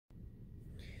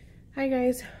Hi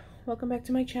guys, welcome back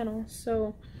to my channel.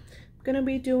 So I'm gonna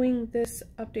be doing this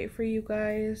update for you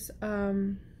guys. I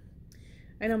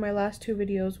know my last two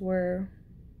videos were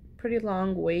pretty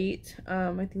long wait.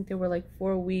 I think they were like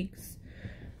 4 weeks,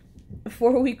 a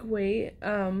 4-week wait,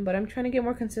 but I'm trying to get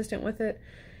more consistent with it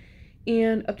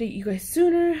and update you guys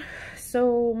sooner.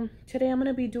 So today I'm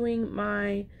gonna be doing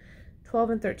my 12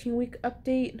 and 13 week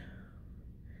update.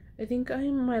 I think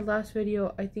in my last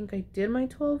video I did my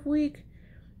 12 week.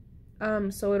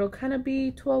 So it'll kind of be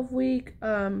 12 week,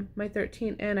 my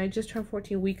 13, and I just turned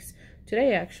 14 weeks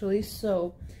today actually,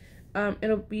 so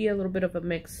it'll be a little bit of a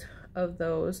mix of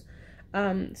those.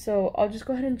 So I'll just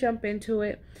go ahead and jump into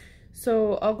it.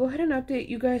 So I'll go ahead and update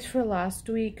you guys for last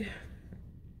week.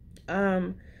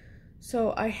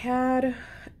 So I had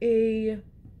a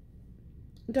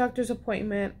doctor's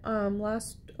appointment a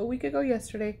week ago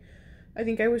yesterday. I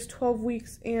think I was 12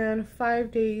 weeks and 5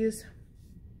 days.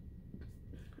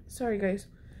 Sorry guys,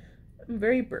 I'm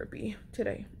very burpy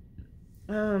today.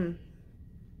 But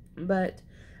I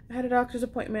had a doctor's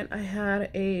appointment, I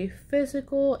had a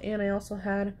physical, and I also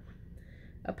had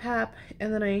a pap,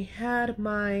 and then I had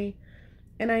my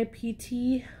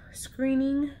NIPT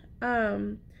screening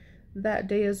that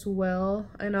day as well,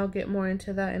 and I'll get more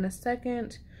into that in a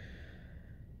second.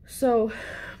 So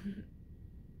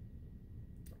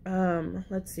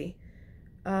let's see.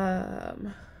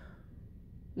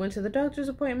 Went to the doctor's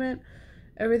appointment,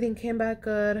 everything came back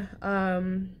good.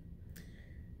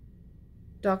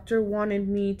 Doctor wanted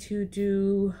me to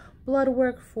do blood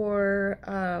work for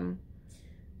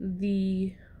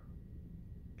the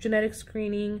genetic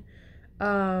screening.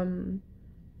 Keep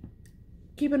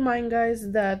in mind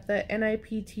guys that the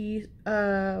NIPT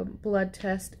blood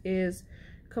test is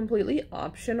completely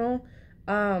optional,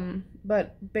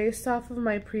 but based off of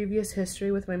my previous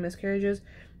history with my miscarriages,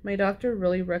 my doctor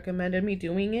really recommended me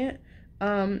doing it.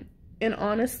 And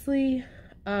honestly,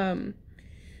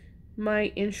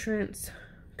 my insurance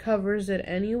covers it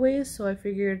anyways, so I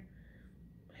figured,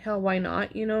 hell, why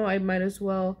not? You know, I might as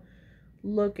well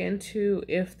look into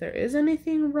if there is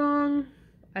anything wrong.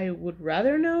 I would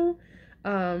rather know.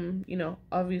 You know,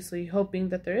 obviously hoping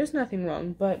that there is nothing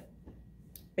wrong, but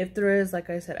if there is, like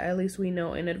I said, at least we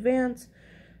know in advance.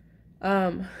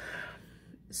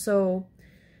 So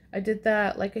I did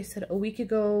that, like I said, a week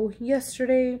ago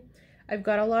yesterday. I've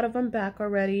got a lot of them back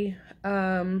already,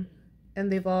 and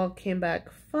they've all came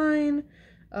back fine,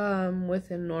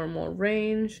 within normal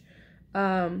range.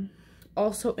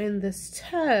 Also in this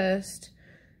test,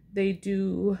 they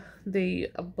do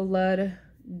the blood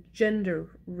gender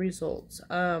results.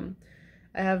 I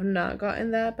have not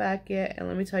gotten that back yet, and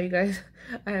let me tell you guys,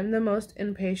 I am the most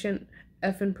impatient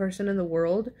effing person in the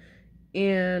world.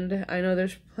 And I know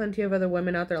there's plenty of other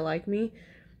women out there like me.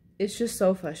 It's just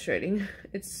so frustrating.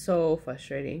 It's so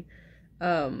frustrating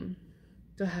to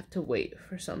have to wait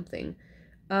for something.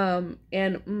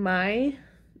 And my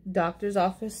doctor's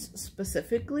office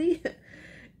specifically,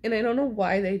 and I don't know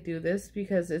why they do this,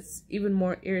 because it's even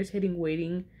more irritating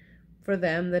waiting for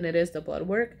them than it is the blood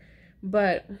work,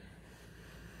 but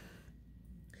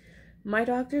my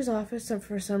doctor's office,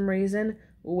 for some reason,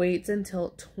 waits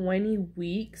until 20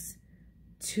 weeks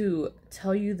to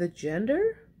tell you the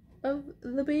gender of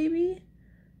the baby,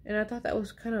 and I thought that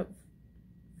was kind of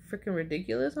freaking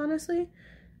ridiculous, honestly,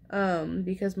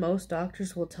 because most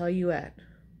doctors will tell you at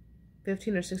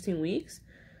 15 or 16 weeks.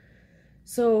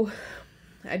 So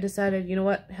I decided, you know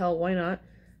what, hell, why not?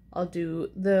 I'll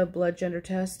do the blood gender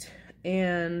test,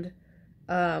 and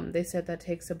they said that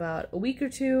takes about a week or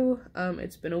two.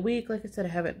 It's been a week, like I said, I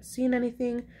haven't seen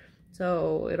anything,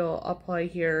 so I'll probably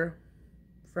hear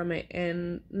from it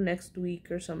in next week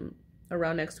or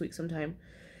around next week sometime.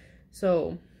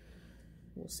 So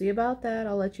we'll see about that.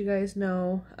 I'll let you guys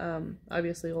know.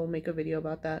 Obviously we'll make a video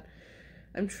about that.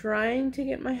 I'm trying to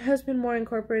get my husband more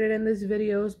incorporated in these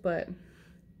videos, but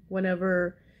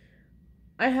whenever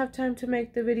I have time to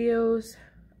make the videos,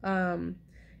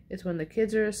 it's when the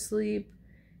kids are asleep,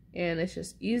 and it's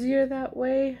just easier that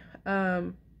way.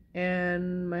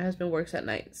 And my husband works at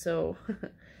night, so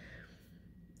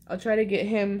I'll try to get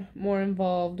him more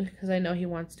involved, because I know he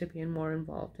wants to be more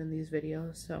involved in these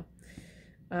videos. So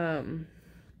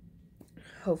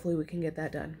hopefully we can get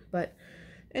that done. But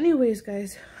anyways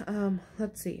guys,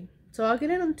 let's see. So I'll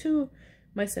get into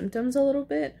my symptoms a little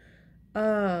bit.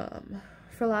 For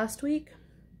last week,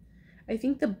 I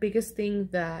think the biggest thing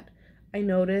that I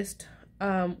noticed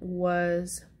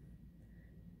was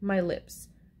my lips.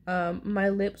 My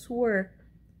lips were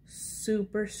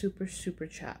super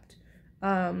chapped.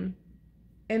 And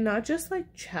not just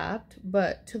like chapped,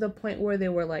 but to the point where they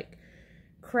were like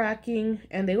cracking,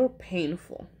 and they were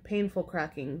painful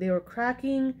cracking. They were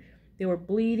cracking, they were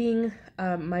bleeding.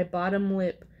 My bottom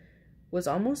lip was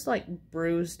almost like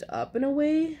bruised up in a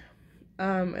way.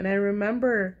 And I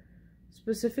remember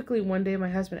specifically one day my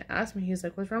husband asked me, he's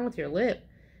like, what's wrong with your lip?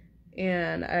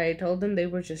 And I told him they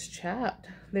were just chapped.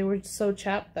 They were so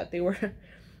chapped that they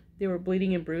were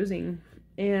bleeding and bruising.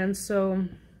 And so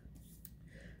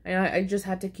I just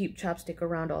had to keep chapstick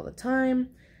around all the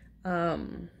time,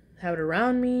 have it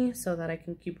around me so that I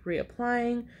can keep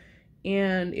reapplying.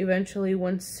 And eventually,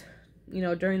 once, you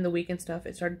know, during the week and stuff,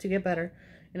 it started to get better,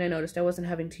 and I noticed I wasn't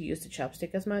having to use the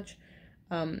chapstick as much,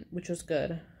 which was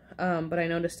good. But I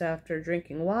noticed after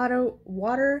drinking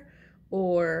water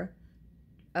or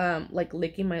like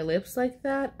licking my lips like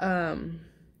that,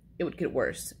 it would get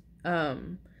worse.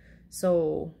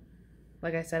 So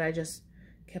like I said, I just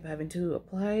kept having to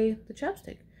apply the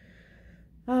chapstick.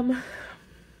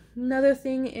 Another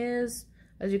thing is,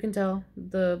 as you can tell,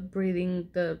 the breathing,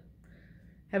 the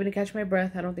having to catch my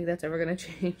breath. I don't think that's ever gonna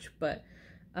change, but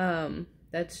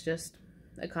that's just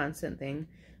a constant thing.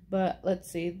 But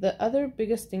let's see, the other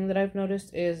biggest thing that I've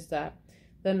noticed is that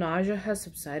the nausea has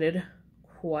subsided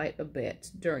quite a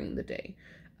bit during the day.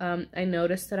 I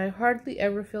noticed that I hardly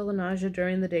ever feel the nausea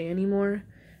during the day anymore.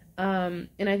 And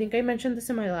I think I mentioned this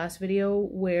in my last video,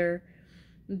 where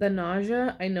the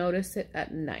nausea, I notice it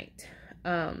at night.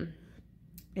 And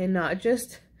not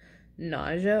just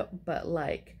nausea, but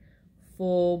like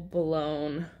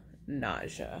full-blown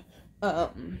nausea.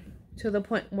 To the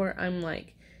point where I'm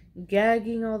like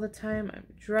gagging all the time, I'm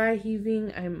dry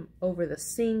heaving, I'm over the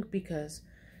sink because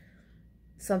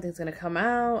something's gonna come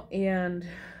out, and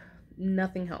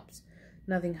nothing helps.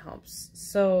 Nothing helps.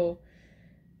 So,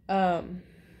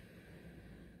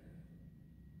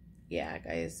 yeah,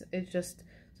 guys, it's just,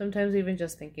 sometimes even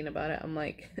just thinking about it, I'm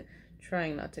like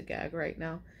trying not to gag right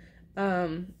now.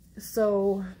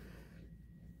 So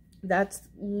that's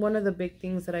one of the big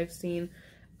things that I've seen.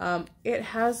 It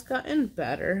has gotten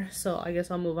better, so I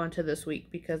guess I'll move on to this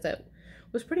week, because that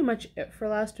was pretty much it for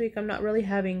last week. I'm not really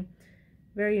having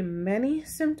very many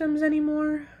symptoms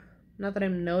anymore, not that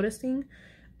I'm noticing.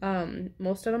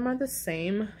 Most of them are the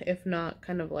same, if not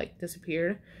kind of like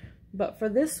disappeared. But for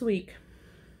this week,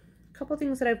 a couple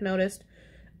things that I've noticed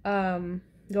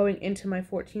going into my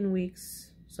 14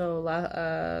 weeks,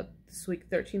 so this week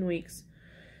 13 weeks,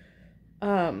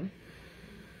 had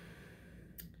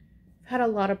a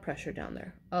lot of pressure down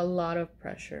there, a lot of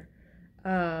pressure.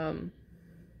 Had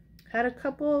a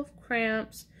couple of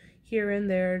cramps here and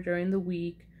there during the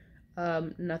week,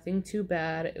 nothing too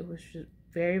bad. It was just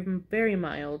very, very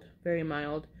mild, very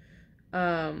mild.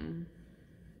 And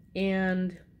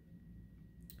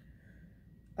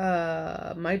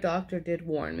my doctor did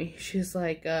warn me. She's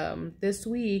like, this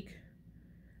week,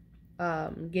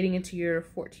 getting into your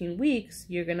 14 weeks,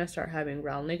 you're gonna start having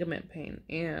rowel ligament pain,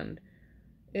 and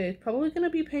it's probably gonna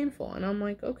be painful. And I'm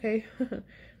like, okay.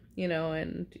 You know,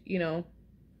 and you know,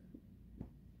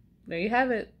 there you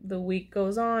have it. The week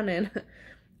goes on, and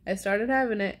I started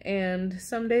having it, and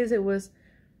some days it was,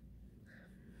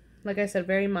 like I said,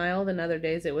 very mild, and other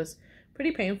days it was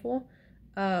pretty painful,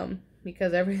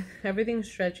 because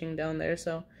everything's stretching down there.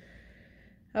 So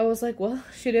I was like, well,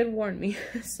 she did warn me.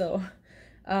 So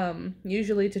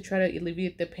usually to try to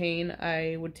alleviate the pain,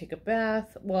 I would take a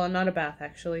bath. Well, not a bath,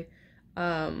 actually.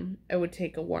 I would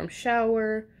take a warm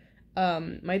shower.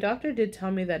 My doctor did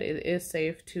tell me that it is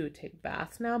safe to take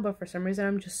baths now, but for some reason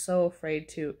I'm just so afraid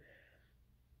to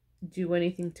do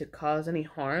anything to cause any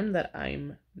harm that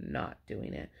I'm not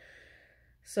doing it.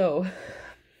 So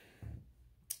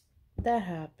that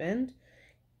happened.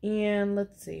 And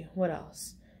let's see, what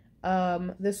else?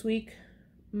 This week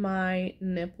my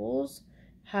nipples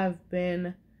have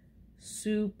been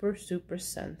super, super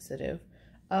sensitive.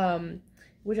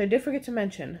 Which I did forget to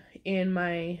mention in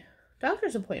my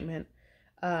doctor's appointment.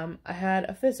 I had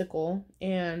a physical,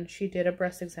 and she did a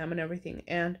breast exam and everything,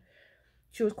 and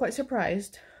she was quite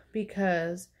surprised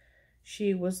because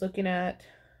she was looking at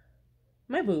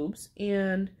my boobs,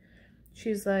 and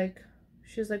she's like,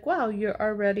 wow, you're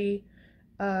already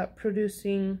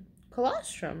producing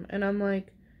colostrum. And I'm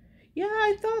like, yeah,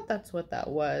 I thought that's what that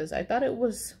was. I thought it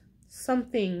was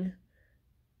something,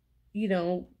 you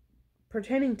know,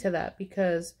 pertaining to that,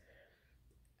 because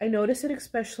I notice it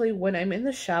especially when I'm in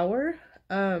the shower,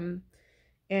 and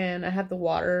I have the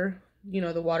water, you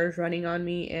know, the water's running on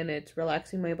me and it's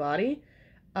relaxing my body.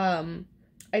 I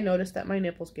noticed that my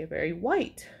nipples get very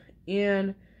white,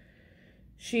 and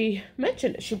she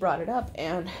mentioned it, she brought it up,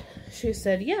 and she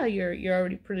said, yeah, you're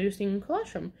already producing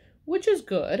colostrum, which is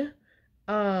good,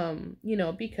 you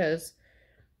know, because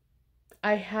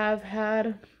I have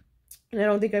had and I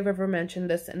don't think I've ever mentioned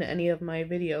this in any of my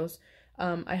videos,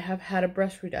 I have had a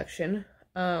breast reduction.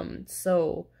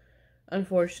 So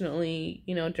unfortunately,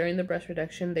 you know, during the breast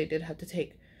reduction, they did have to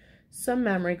take some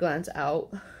mammary glands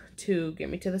out to get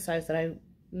me to the size that I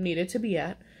needed to be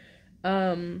at.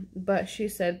 But she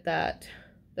said that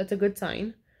that's a good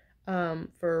sign,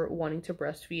 for wanting to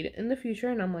breastfeed in the future.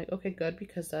 And I'm like, okay, good,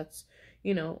 because that's,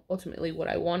 you know, ultimately what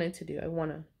I wanted to do. I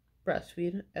want to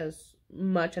breastfeed as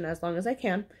much and as long as I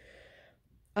can.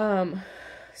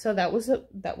 So that was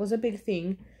a big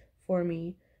thing for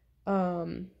me.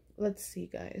 Let's see,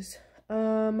 guys.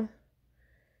 What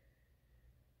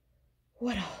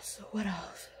else? What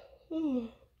else?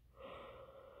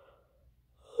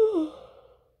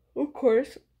 Of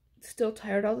course, still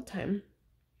tired all the time.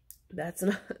 That's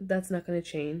not going to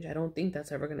change. I don't think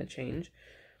that's ever going to change.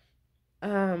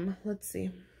 Let's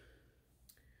see.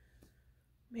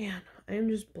 Man, I am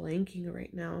just blanking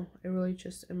right now. I really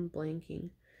just am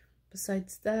blanking.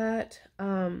 Besides that,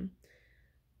 I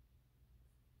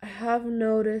have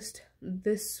noticed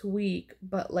this week,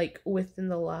 but like within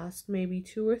the last maybe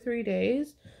 2 or 3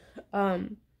 days,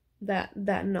 that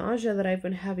nausea that I've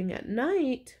been having at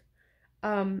night,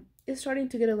 is starting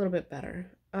to get a little bit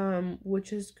better,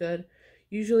 which is good.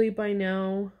 Usually by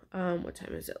now, what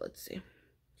time is it? Let's see.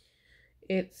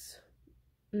 It's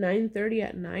 9:30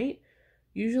 at night.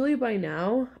 Usually by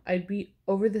now, I'd be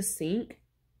over the sink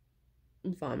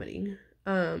vomiting,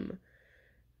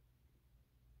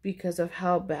 because of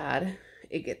how bad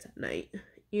it gets at night.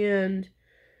 And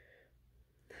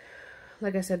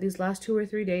like I said, these last 2 or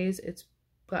 3 days, it's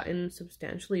gotten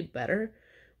substantially better,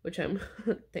 which I'm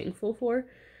thankful for.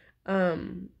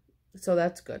 So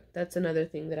that's good. That's another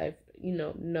thing that I've, you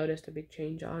know, noticed a big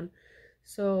change on.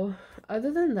 So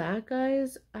other than that,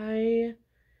 guys, I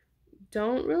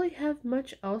don't really have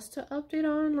much else to update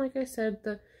on. Like I said,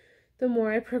 the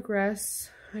more I progress,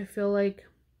 I feel like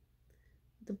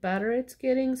the better it's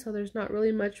getting, so there's not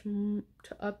really much to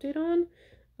update on.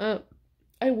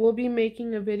 I will be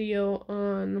making a video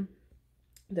on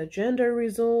the gender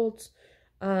results,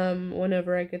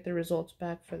 whenever I get the results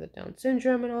back for the Down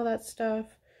syndrome and all that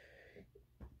stuff.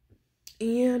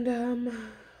 And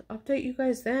update you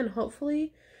guys then.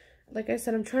 Hopefully, like I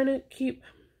said, I'm trying to keep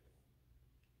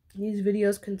these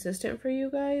videos consistent for you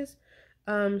guys.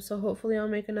 So hopefully I'll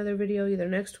make another video either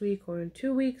next week or in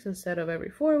 2 weeks instead of every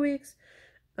 4 weeks.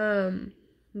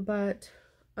 But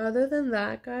other than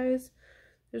that, guys,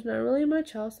 there's not really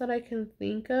much else that I can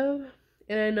think of.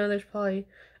 And I know there's probably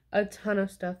a ton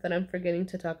of stuff that I'm forgetting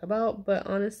to talk about, but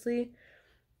honestly,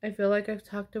 I feel like I've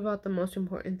talked about the most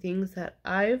important things that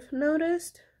I've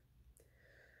noticed.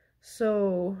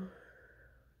 So,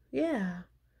 yeah.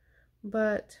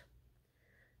 But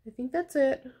I think that's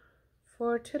it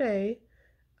for today.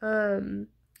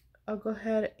 I'll go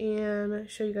ahead and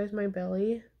show you guys my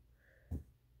belly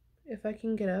if I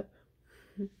can get up.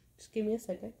 Just give me a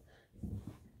second.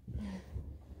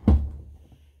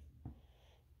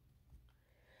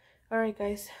 Alright,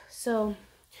 guys, so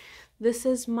this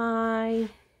is my,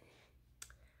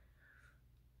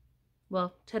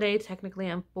 well, today technically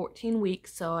I'm 14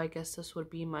 weeks, so I guess this would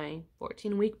be my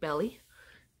 14-week belly.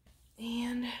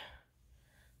 And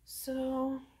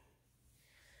so,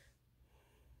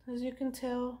 as you can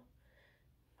tell,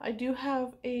 I do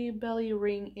have a belly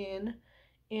ring in,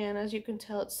 and as you can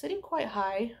tell, it's sitting quite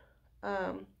high.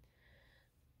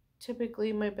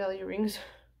 Typically my belly ring's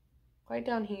quite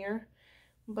down here,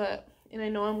 but, and I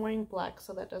know I'm wearing black,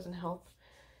 so that doesn't help.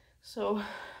 So,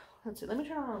 let's see, let me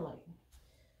turn on a light.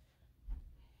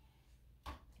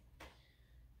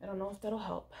 I don't know if that'll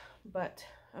help, but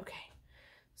okay.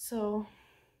 So,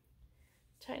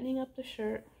 tightening up the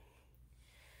shirt.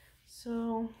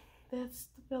 So, that's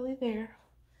the belly there.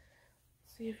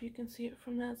 See if you can see it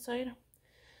from that side.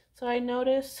 So I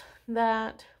noticed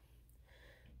that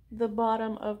the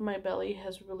bottom of my belly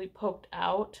has really poked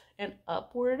out and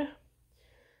upward.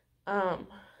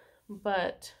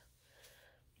 But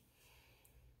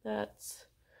that's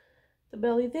the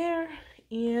belly there.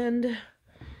 And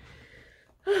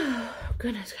oh,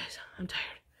 goodness, guys, I'm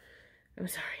tired. I'm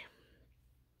sorry.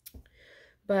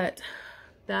 But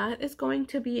that is going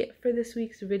to be it for this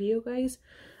week's video, guys.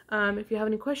 If you have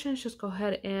any questions, just go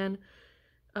ahead and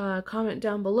comment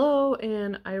down below,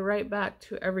 and I write back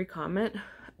to every comment.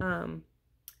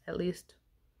 At least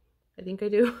I think I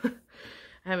do.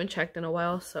 I haven't checked in a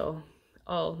while, so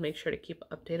I'll make sure to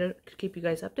keep you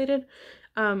guys updated.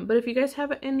 But if you guys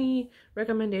have any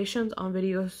recommendations on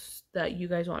videos that you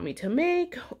guys want me to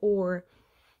make, or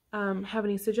have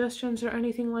any suggestions or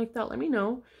anything like that, let me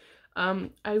know.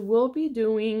 I will be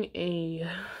doing a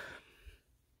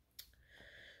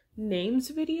names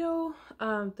video,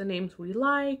 the names we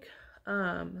like,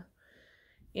 and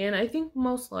I think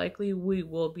most likely we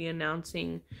will be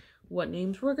announcing what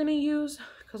names we're gonna use,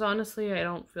 because honestly I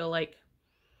don't feel like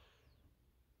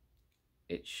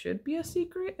it should be a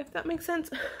secret, if that makes sense.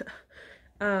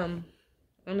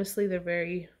 Honestly, they're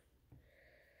very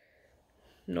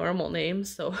normal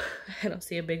names, so I don't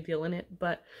see a big deal in it.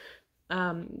 But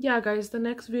yeah guys, the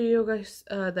next video guys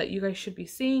that you guys should be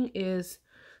seeing is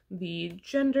the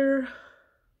gender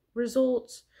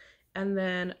results, and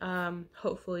then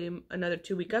hopefully another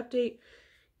 2-week update,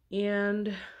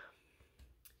 and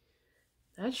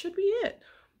that should be it.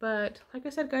 But like I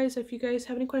said guys, if you guys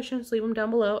have any questions, leave them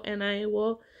down below and I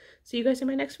will see you guys in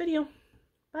my next video.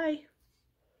 Bye.